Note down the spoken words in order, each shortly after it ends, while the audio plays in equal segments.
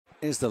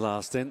is the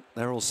last in.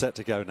 They're all set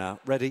to go now.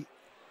 Ready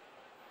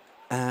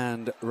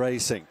and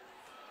racing.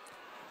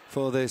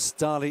 For this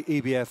Darley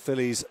EBF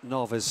Fillies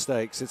Novice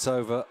Stakes, it's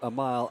over 1.25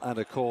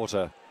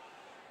 miles.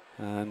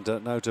 And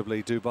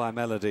notably, Dubai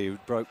Melody, who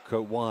broke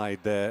wide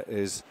there,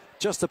 is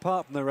just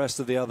apart from the rest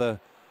of the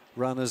other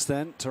runners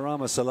then.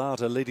 Tarama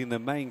Salata leading the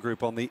main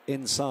group on the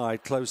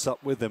inside. Close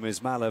up with them is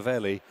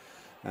Malavelli.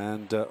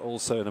 And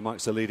also in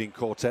amongst the leading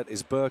quartet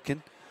is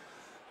Birkin,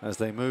 as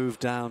they move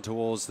down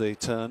towards the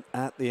turn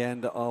at the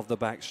end of the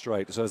back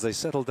straight. So as they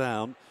settle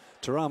down,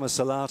 Tarama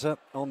Salata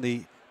on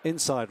the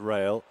inside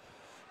rail.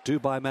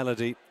 Dubai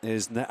Melody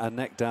is a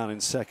neck down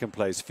in second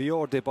place.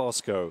 Fior de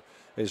Bosco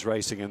is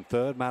racing in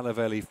third.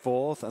 Malavelli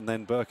fourth, and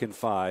then Birkin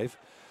 5.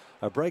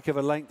 A break of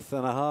 1.5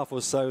 lengths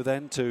or so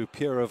then to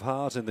Pure of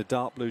Heart in the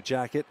dark blue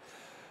jacket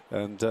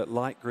and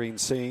light green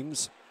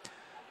seams,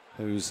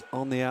 who's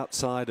on the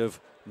outside of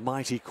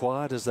Mighty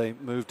Quiet as they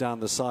move down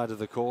the side of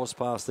the course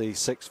past the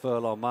 6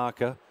 furlong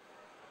marker.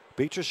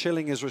 Beatrice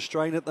Schilling is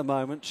restrained at the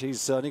moment.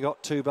 She's only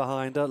got 2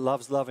 behind her.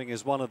 Loves Loving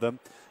is one of them,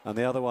 and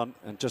the other one,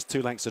 and just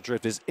 2 lengths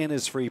adrift, is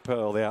Innis Free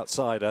Pearl, the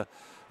outsider,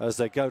 as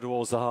they go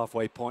towards the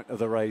halfway point of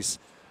the race,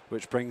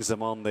 which brings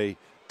them on the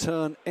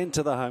turn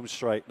into the home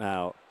straight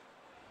now.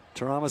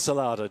 Tarama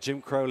Salata,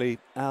 Jim Crowley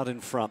out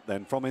in front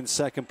then. From in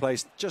second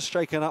place, just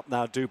shaken up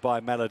now,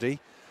 Dubai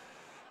Melody.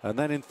 And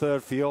then in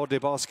third, Fior de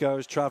Bosco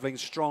is travelling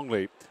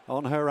strongly.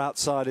 On her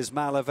outside is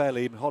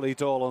Malavelli, Holly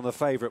Dahl on the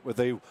favourite with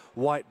the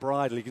white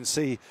bridle. You can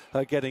see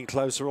her getting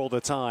closer all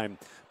the time.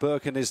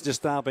 Birkin is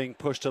just now being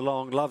pushed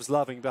along. Loves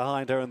Loving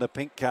behind her in the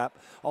pink cap.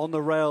 On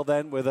the rail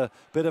then with a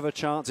bit of a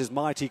chance is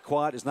Mighty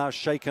Quiet, is now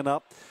shaken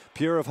up.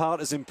 Pure of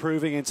Heart is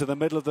improving into the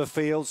middle of the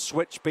field.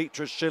 Switch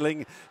Beatrice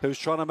Schilling, who's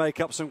trying to make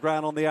up some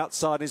ground on the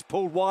outside, is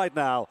pulled wide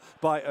now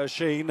by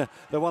Ersheen.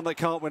 The one that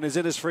can't win is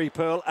Innis Free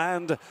Pearl,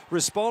 and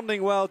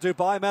responding well,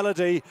 Dubai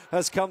Melody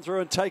has come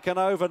through and taken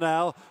over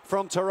now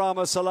from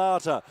Tarama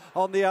Salata.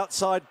 On the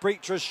outside,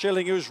 Beatrice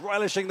Schilling, who's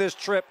relishing this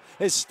trip,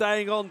 is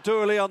staying on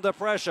duly under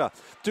pressure.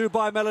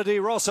 Dubai Melody,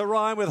 Ross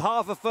Orion with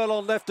 1/2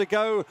 furlong left to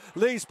go,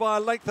 leads by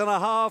 1.5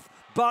 lengths.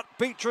 But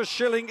Beatrice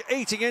Schilling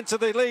eating into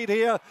the lead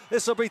here.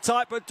 This will be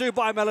tight, but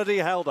Dubai Melody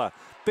held her.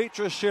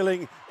 Beatrice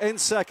Schilling in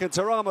second,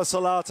 Tarama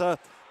Salata,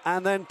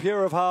 and then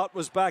Pure of Heart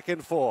was back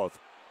in fourth.